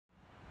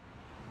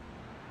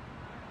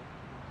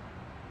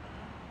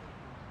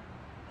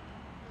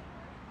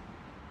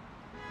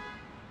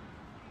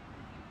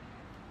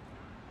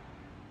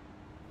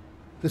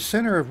The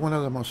center of one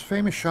of the most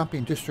famous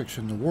shopping districts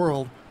in the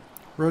world,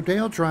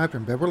 Rodeo Drive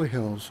in Beverly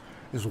Hills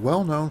is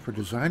well known for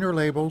designer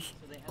labels,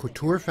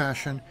 couture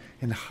fashion,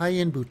 and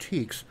high-end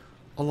boutiques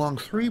along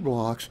 3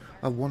 blocks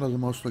of one of the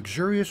most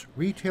luxurious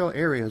retail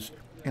areas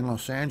in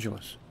Los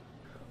Angeles.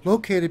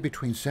 Located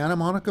between Santa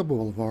Monica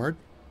Boulevard,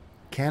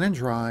 Canon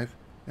Drive,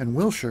 and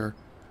Wilshire,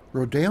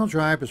 Rodeo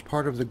Drive is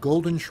part of the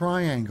Golden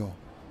Triangle,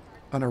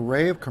 an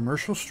array of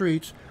commercial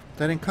streets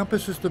that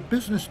encompasses the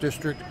business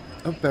district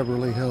of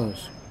Beverly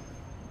Hills.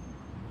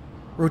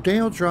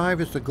 Rodeo Drive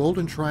is the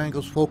Golden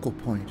Triangle's focal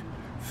point,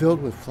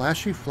 filled with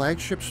flashy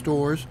flagship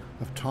stores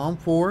of Tom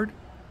Ford,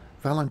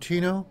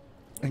 Valentino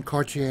and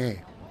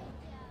Cartier.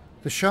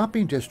 The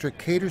shopping district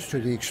caters to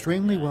the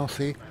extremely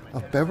wealthy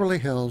of Beverly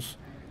Hills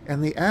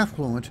and the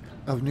affluent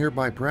of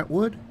nearby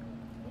Brentwood,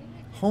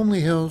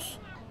 Holmby Hills,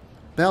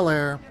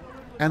 Bel-Air,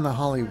 and the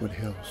Hollywood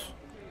Hills.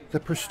 The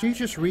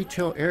prestigious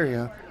retail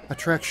area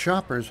attracts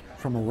shoppers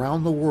from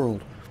around the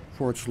world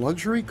for its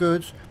luxury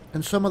goods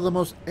and some of the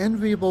most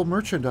enviable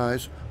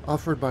merchandise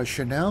offered by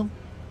Chanel,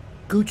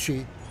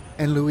 Gucci,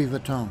 and Louis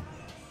Vuitton.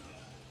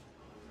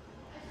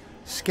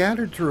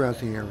 Scattered throughout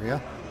the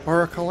area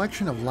are a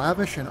collection of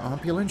lavish and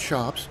opulent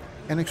shops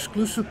and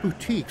exclusive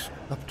boutiques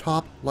of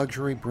top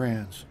luxury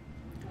brands.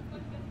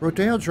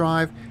 Rodeo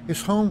Drive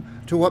is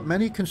home to what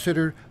many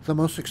consider the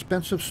most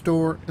expensive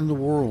store in the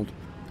world,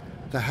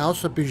 the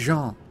House of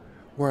Blvd,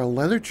 where a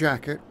leather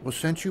jacket will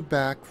send you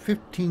back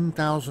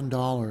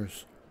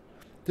 $15,000.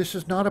 This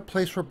is not a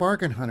place for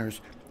bargain hunters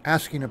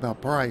asking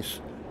about price.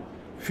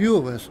 Few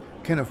of us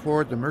can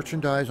afford the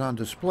merchandise on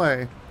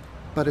display,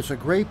 but it's a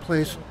great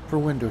place for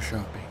window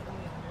shopping.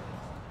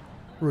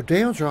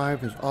 Rodeo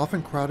Drive is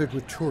often crowded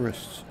with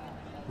tourists,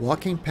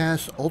 walking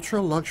past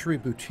ultra-luxury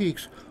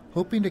boutiques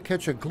hoping to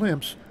catch a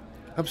glimpse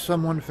of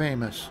someone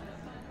famous.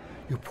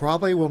 You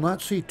probably will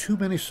not see too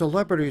many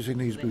celebrities in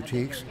these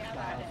boutiques,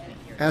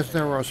 as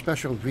there are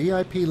special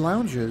VIP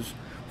lounges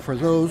for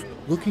those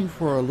looking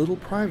for a little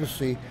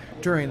privacy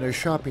during their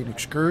shopping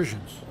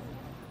excursions.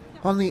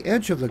 On the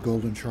edge of the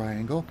Golden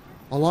Triangle,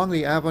 along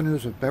the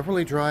avenues of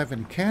Beverly Drive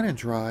and Canon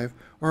Drive,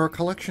 are a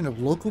collection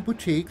of local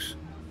boutiques,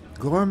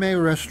 gourmet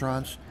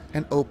restaurants,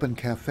 and open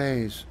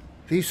cafes.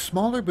 These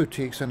smaller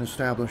boutiques and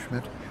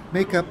establishments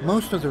make up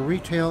most of the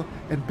retail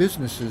and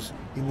businesses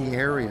in the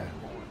area.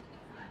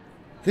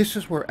 This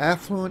is where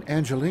affluent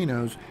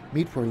Angelenos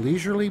meet for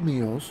leisurely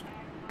meals,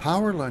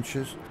 power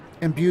lunches,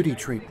 and beauty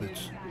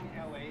treatments.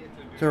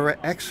 There are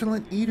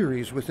excellent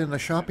eateries within the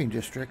shopping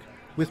district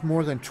with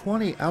more than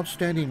 20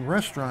 outstanding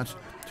restaurants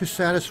to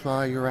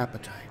satisfy your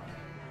appetite.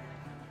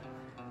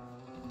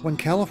 When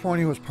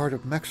California was part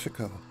of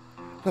Mexico,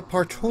 the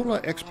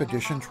Portola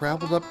expedition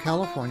traveled up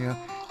California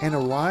and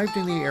arrived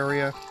in the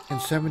area in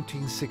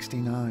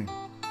 1769.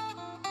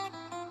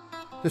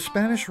 The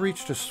Spanish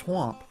reached a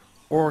swamp,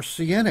 or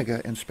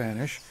ciénaga in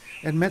Spanish,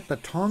 and met the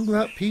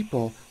Tongva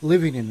people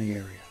living in the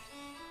area.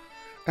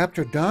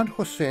 After Don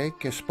José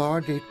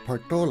Gaspar de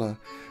Portola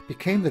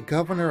became the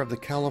governor of the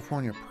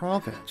California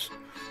province,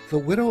 the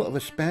widow of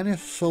a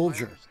Spanish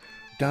soldier,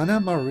 Dona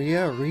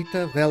Maria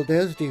Rita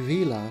Valdez de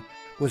Vila,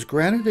 was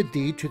granted a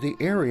deed to the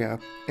area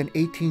in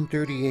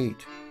 1838.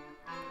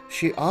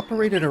 She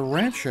operated a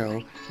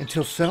rancho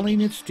until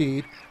selling its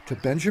deed to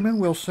Benjamin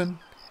Wilson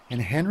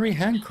and Henry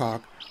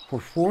Hancock for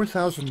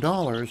 $4,000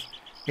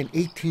 in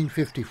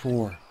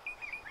 1854.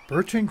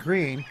 Burton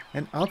Green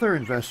and other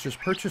investors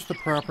purchased the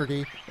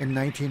property in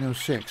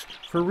 1906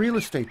 for real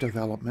estate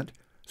development,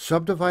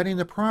 subdividing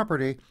the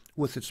property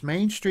with its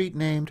main street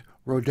named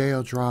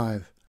Rodeo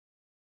Drive.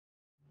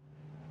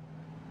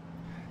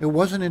 It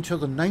wasn't until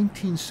the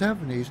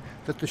 1970s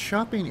that the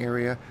shopping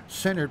area,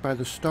 centered by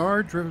the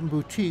star-driven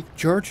boutique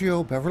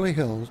Giorgio Beverly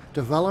Hills,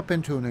 developed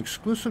into an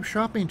exclusive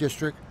shopping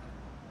district.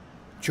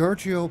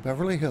 Giorgio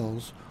Beverly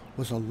Hills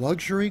was a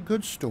luxury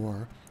goods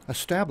store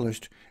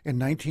established in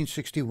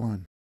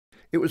 1961.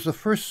 It was the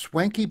first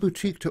swanky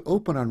boutique to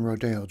open on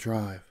Rodeo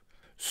Drive.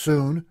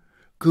 Soon,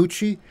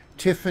 Gucci,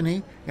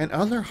 Tiffany, and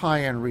other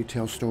high-end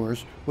retail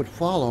stores would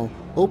follow,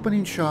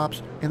 opening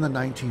shops in the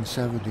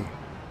 1970s.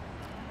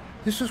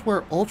 This is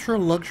where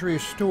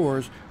ultra-luxurious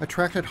stores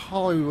attracted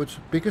Hollywood's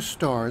biggest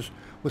stars,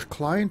 with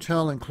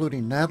clientele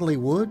including Natalie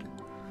Wood,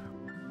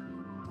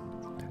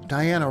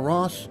 Diana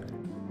Ross,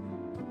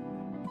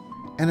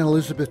 and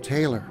Elizabeth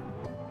Taylor.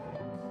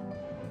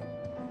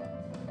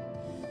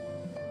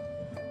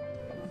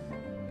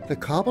 The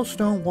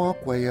cobblestone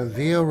walkway of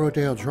Via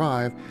Rodeo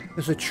Drive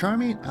is a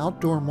charming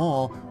outdoor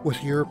mall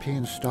with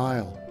European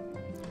style.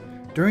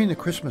 During the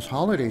Christmas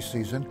holiday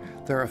season,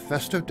 there are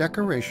festive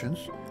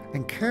decorations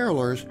and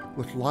carolers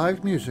with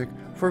live music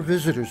for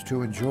visitors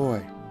to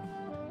enjoy.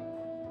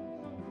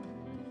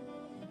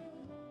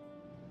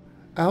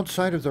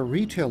 Outside of the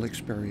retail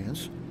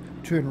experience,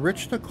 to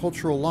enrich the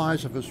cultural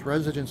lives of its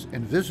residents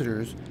and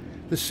visitors,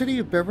 the City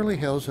of Beverly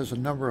Hills has a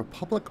number of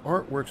public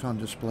artworks on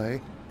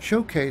display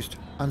showcased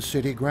on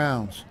city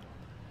grounds.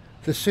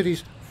 The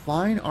city's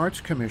Fine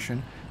Arts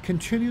Commission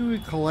continually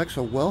collects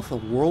a wealth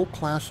of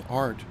world-class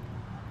art.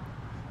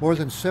 More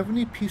than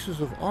 70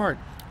 pieces of art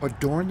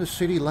adorn the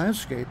city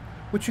landscape,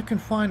 which you can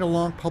find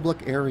along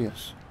public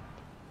areas.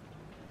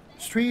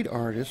 Street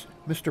artist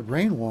Mr.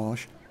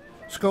 Brainwash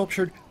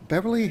sculptured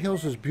Beverly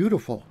Hills is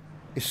Beautiful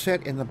is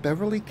set in the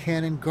Beverly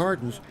Canon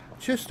Gardens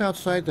just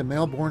outside the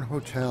Melbourne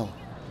Hotel.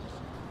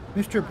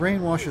 Mr.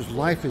 Brainwash's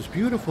Life is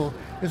Beautiful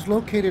is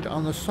located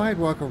on the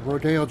sidewalk of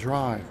Rodeo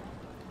Drive.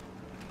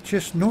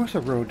 Just north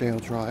of Rodeo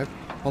Drive,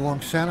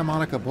 along Santa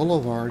Monica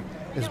Boulevard,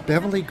 is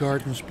Beverly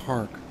Gardens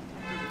Park.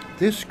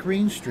 This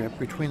green strip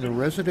between the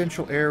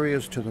residential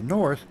areas to the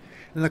north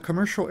and the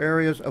commercial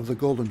areas of the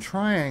Golden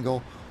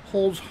Triangle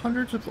holds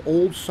hundreds of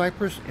old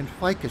cypress and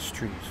ficus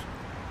trees,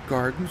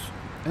 gardens,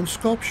 and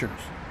sculptures.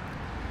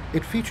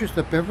 It features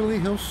the Beverly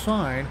Hills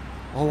sign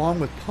along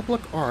with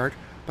public art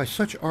by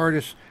such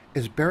artists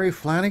as Barry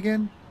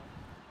Flanagan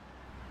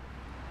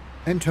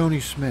and Tony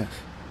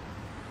Smith.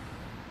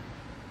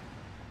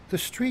 The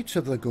streets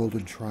of the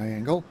Golden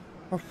Triangle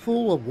are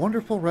full of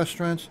wonderful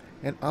restaurants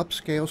and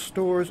upscale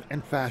stores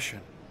and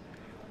fashion.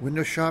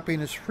 Window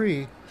shopping is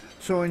free,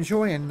 so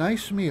enjoy a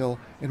nice meal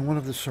in one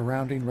of the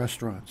surrounding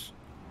restaurants.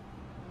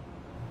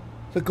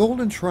 The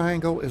Golden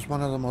Triangle is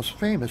one of the most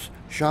famous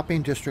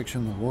shopping districts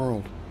in the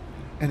world,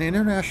 an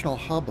international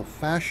hub of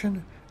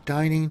fashion,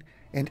 dining,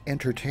 and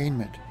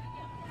entertainment.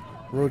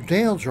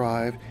 Rodeo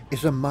Drive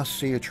is a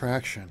must-see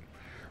attraction,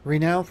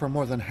 renowned for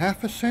more than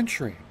half a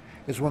century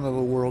as one of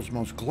the world's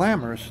most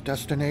glamorous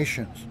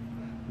destinations.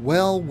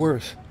 Well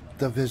worth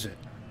the visit.